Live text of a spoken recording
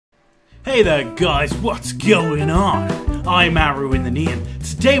Hey there guys, what's going on? I'm Arrow in the Knee and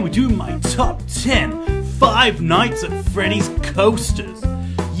today we're doing my top 10 Five Nights at Freddy's coasters.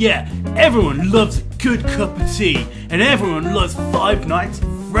 Yeah, everyone loves a good cup of tea and everyone loves Five Nights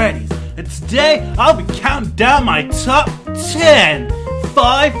at Freddy's. And today I'll be counting down my top 10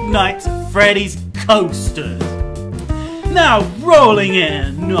 Five Nights at Freddy's coasters. Now rolling in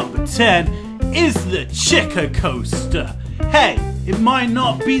at number 10 is the Chica coaster. Hey, it might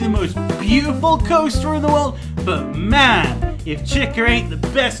not be the most beautiful coaster in the world, but man, if Chica ain't the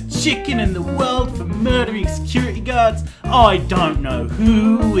best chicken in the world for murdering security guards, I don't know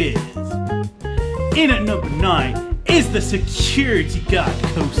who is. In at number 9 is the security guard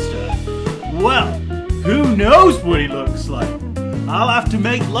coaster. Well, who knows what he looks like? I'll have to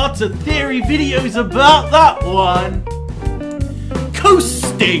make lots of theory videos about that one.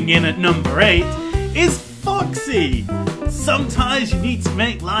 Coasting in at number 8 is Foxy. Sometimes you need to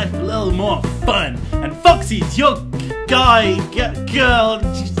make life a little more fun, and Foxy's your girl.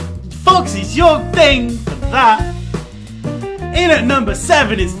 Foxy's your thing for that. In at number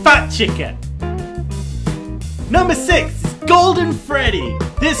 7 is Fat Chica. Number 6 is Golden Freddy.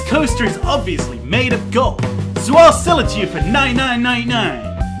 This coaster is obviously made of gold, so I'll sell it to you for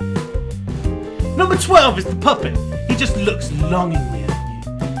 $99.99. Number 12 is the puppet. He just looks longingly at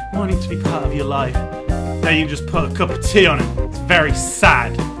you, wanting to be part of your life. Then you can just put a cup of tea on it. It's very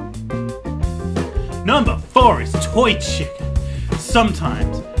sad. Number 4 is Toy Chica.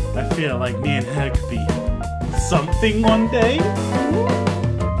 Sometimes I feel like me and her could be something one day.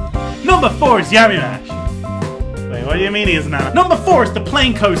 Number 4 is Yummy Mash. Wait, what do you mean he isn't animatronics? Number 4 is the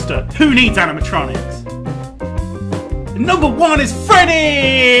plane coaster. Who needs animatronics? And number 1 is Freddy!